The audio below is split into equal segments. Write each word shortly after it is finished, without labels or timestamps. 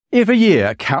Every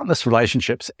year, countless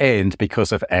relationships end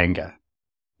because of anger.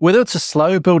 Whether it's a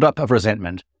slow build-up of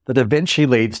resentment that eventually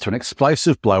leads to an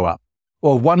explosive blow-up,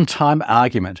 or a one-time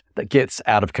argument that gets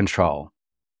out of control,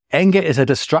 anger is a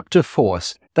destructive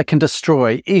force that can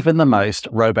destroy even the most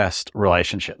robust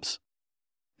relationships.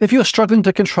 If you're struggling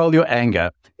to control your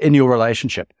anger in your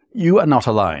relationship, you are not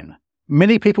alone.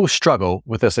 Many people struggle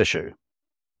with this issue.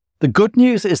 The good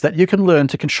news is that you can learn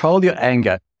to control your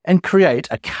anger and create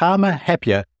a calmer,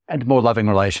 happier, and more loving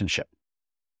relationship.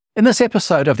 In this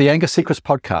episode of the Anger Secrets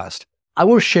podcast, I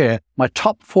will share my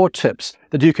top 4 tips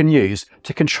that you can use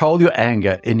to control your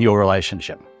anger in your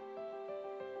relationship.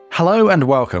 Hello and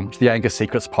welcome to the Anger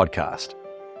Secrets podcast.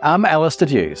 I'm Alistair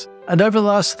Hughes, and over the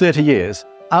last 30 years,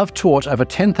 I've taught over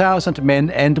 10,000 men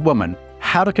and women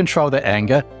how to control their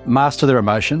anger, master their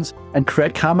emotions, and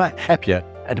create calmer, happier,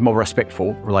 and more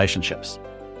respectful relationships.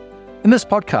 In this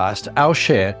podcast, I'll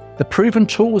share the proven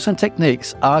tools and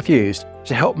techniques I've used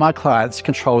to help my clients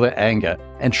control their anger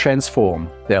and transform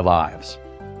their lives.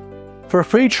 For a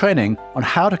free training on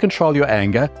how to control your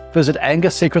anger, visit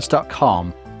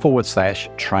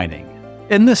angersecrets.com/training.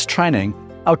 In this training,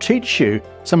 I'll teach you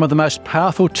some of the most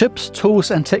powerful tips, tools,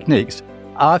 and techniques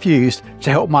I've used to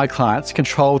help my clients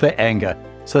control their anger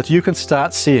so that you can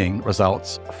start seeing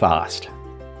results fast.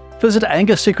 Visit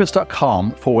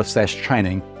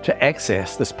angersecrets.com/training to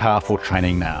access this powerful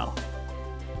training now.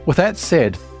 With that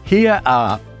said, here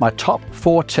are my top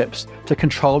 4 tips to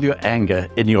control your anger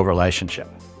in your relationship.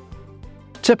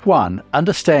 Tip 1,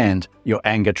 understand your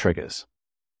anger triggers.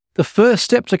 The first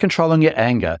step to controlling your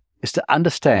anger is to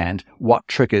understand what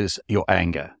triggers your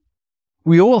anger.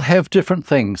 We all have different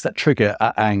things that trigger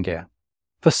our anger.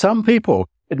 For some people,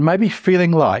 it may be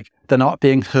feeling like they're not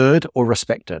being heard or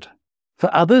respected.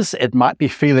 For others, it might be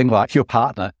feeling like your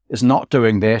partner is not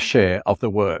doing their share of the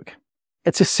work.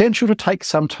 It's essential to take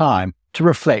some time to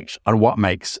reflect on what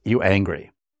makes you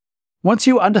angry. Once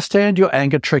you understand your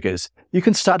anger triggers, you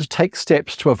can start to take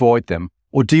steps to avoid them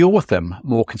or deal with them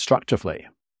more constructively.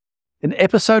 In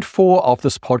episode 4 of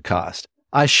this podcast,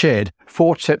 I shared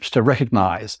 4 tips to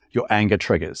recognize your anger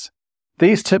triggers.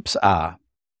 These tips are: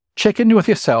 check in with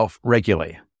yourself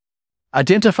regularly.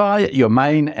 Identify your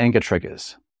main anger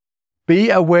triggers.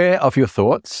 Be aware of your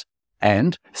thoughts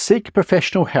and seek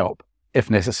professional help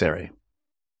if necessary.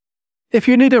 If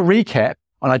you need a recap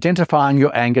on identifying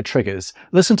your anger triggers,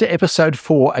 listen to episode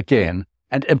 4 again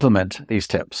and implement these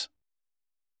tips.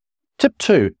 Tip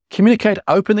 2, communicate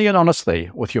openly and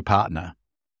honestly with your partner.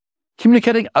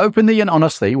 Communicating openly and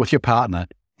honestly with your partner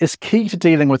is key to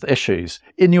dealing with issues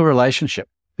in your relationship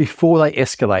before they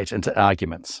escalate into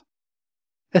arguments.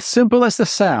 As simple as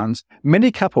this sounds, many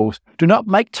couples do not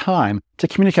make time to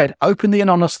communicate openly and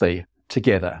honestly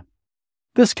together.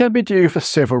 This can be due for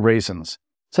several reasons,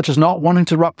 such as not wanting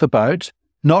to rock the boat,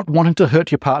 not wanting to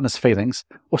hurt your partner's feelings,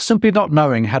 or simply not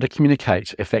knowing how to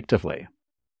communicate effectively.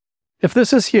 If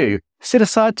this is you, set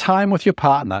aside time with your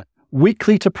partner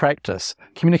weekly to practice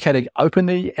communicating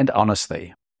openly and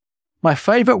honestly. My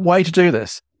favorite way to do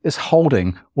this is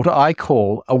holding what I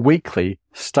call a weekly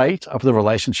state of the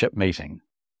relationship meeting.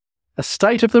 A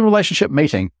state of the relationship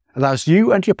meeting allows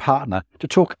you and your partner to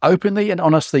talk openly and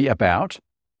honestly about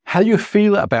how you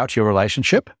feel about your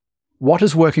relationship, what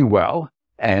is working well,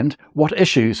 and what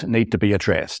issues need to be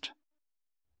addressed.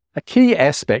 A key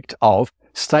aspect of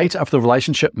state of the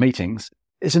relationship meetings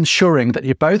is ensuring that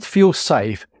you both feel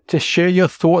safe to share your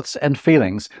thoughts and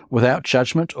feelings without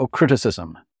judgment or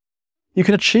criticism. You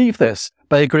can achieve this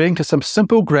by agreeing to some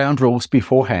simple ground rules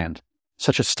beforehand,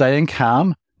 such as staying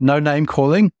calm, no name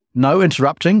calling, no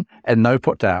interrupting, and no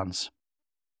put-downs.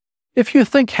 If you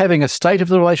think having a state of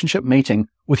the relationship meeting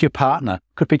with your partner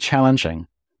could be challenging,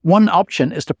 one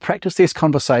option is to practice these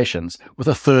conversations with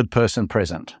a third person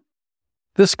present.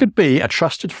 This could be a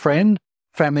trusted friend,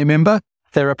 family member,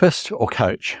 therapist, or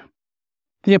coach.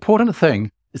 The important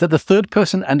thing is that the third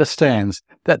person understands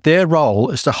that their role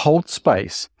is to hold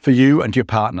space for you and your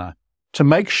partner, to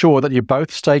make sure that you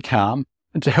both stay calm,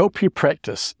 and to help you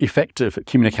practice effective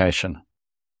communication.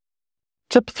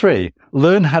 Tip 3,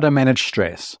 learn how to manage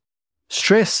stress.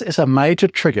 Stress is a major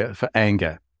trigger for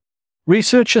anger.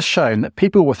 Research has shown that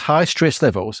people with high stress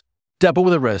levels double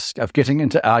the risk of getting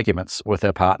into arguments with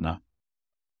their partner.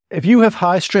 If you have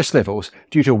high stress levels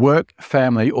due to work,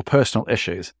 family, or personal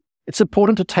issues, it's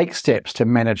important to take steps to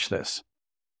manage this.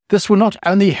 This will not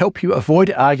only help you avoid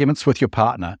arguments with your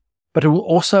partner, but it will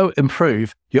also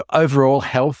improve your overall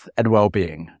health and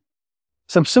well-being.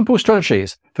 Some simple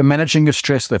strategies for managing your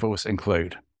stress levels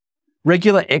include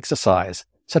regular exercise,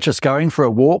 such as going for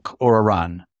a walk or a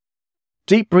run,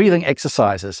 deep breathing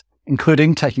exercises,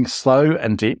 including taking slow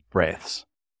and deep breaths,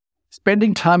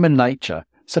 spending time in nature,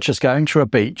 such as going to a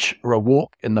beach or a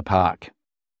walk in the park,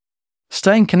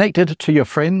 staying connected to your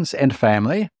friends and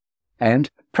family, and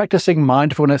practicing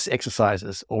mindfulness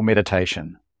exercises or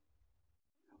meditation.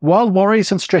 While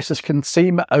worries and stresses can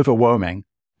seem overwhelming,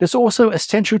 it is also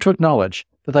essential to acknowledge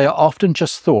that they are often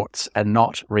just thoughts and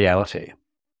not reality.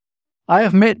 I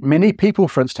have met many people,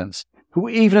 for instance, who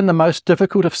even in the most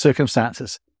difficult of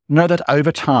circumstances know that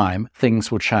over time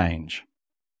things will change.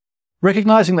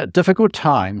 Recognizing that difficult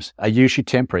times are usually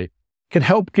temporary can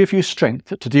help give you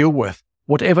strength to deal with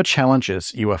whatever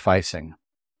challenges you are facing.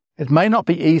 It may not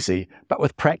be easy, but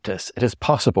with practice it is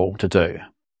possible to do.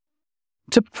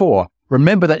 Tip 4.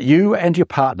 Remember that you and your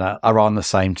partner are on the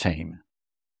same team.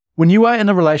 When you are in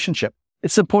a relationship,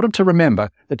 it's important to remember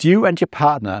that you and your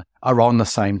partner are on the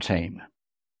same team.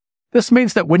 This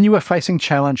means that when you are facing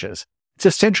challenges, it's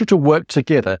essential to work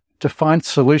together to find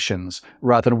solutions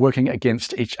rather than working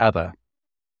against each other.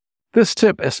 This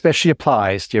tip especially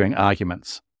applies during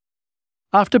arguments.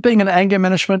 After being an anger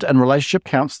management and relationship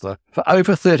counselor for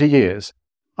over 30 years,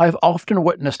 I have often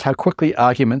witnessed how quickly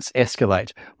arguments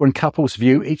escalate when couples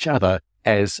view each other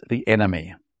as the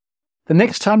enemy. The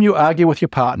next time you argue with your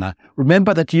partner,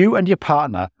 remember that you and your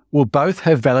partner will both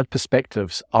have valid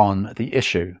perspectives on the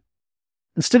issue.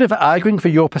 Instead of arguing for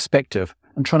your perspective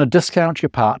and trying to discount your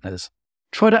partner's,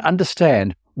 try to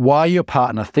understand why your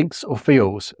partner thinks or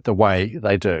feels the way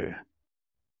they do.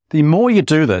 The more you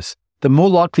do this, the more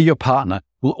likely your partner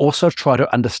will also try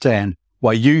to understand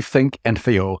why you think and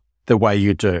feel the way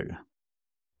you do.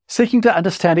 Seeking to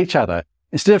understand each other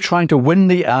instead of trying to win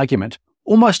the argument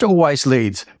almost always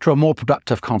leads to a more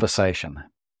productive conversation.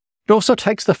 It also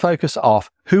takes the focus off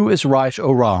who is right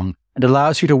or wrong and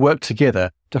allows you to work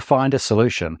together to find a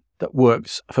solution that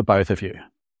works for both of you.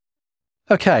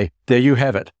 Okay, there you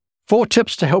have it. 4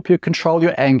 tips to help you control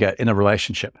your anger in a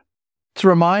relationship. To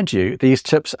remind you, these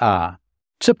tips are: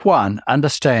 Tip 1,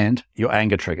 understand your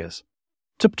anger triggers.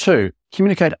 Tip 2,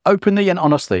 communicate openly and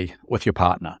honestly with your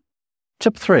partner.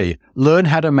 Tip 3, learn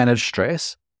how to manage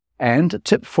stress. And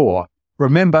Tip 4,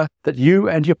 remember that you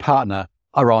and your partner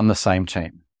are on the same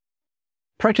team.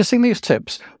 Practicing these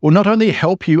tips will not only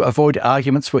help you avoid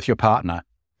arguments with your partner,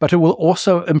 but it will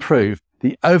also improve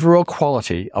the overall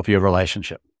quality of your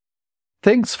relationship.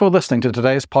 Thanks for listening to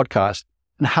today's podcast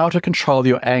on how to control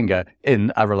your anger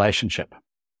in a relationship.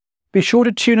 Be sure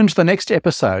to tune into the next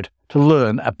episode to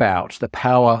learn about the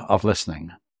power of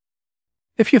listening.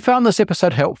 If you found this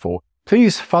episode helpful,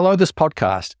 please follow this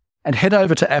podcast and head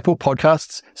over to Apple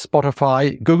Podcasts,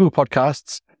 Spotify, Google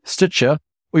Podcasts, Stitcher,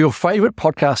 or your favorite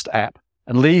podcast app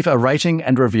and leave a rating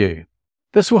and review.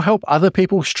 This will help other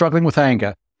people struggling with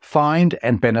anger find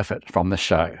and benefit from the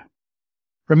show.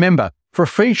 Remember, for a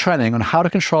free training on how to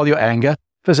control your anger,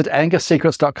 visit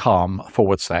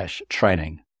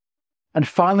angersecrets.com/training. And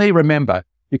finally, remember,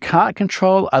 you can't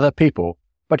control other people,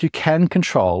 but you can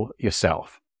control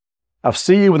yourself. I'll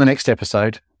see you in the next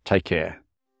episode. Take care.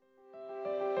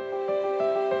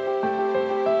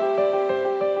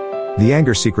 The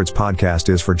Anger Secrets podcast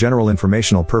is for general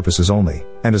informational purposes only,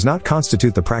 and does not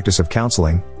constitute the practice of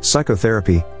counseling,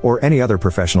 psychotherapy, or any other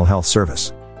professional health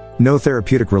service. No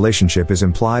therapeutic relationship is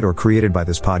implied or created by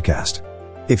this podcast.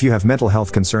 If you have mental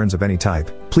health concerns of any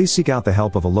type, please seek out the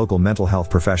help of a local mental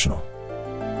health professional.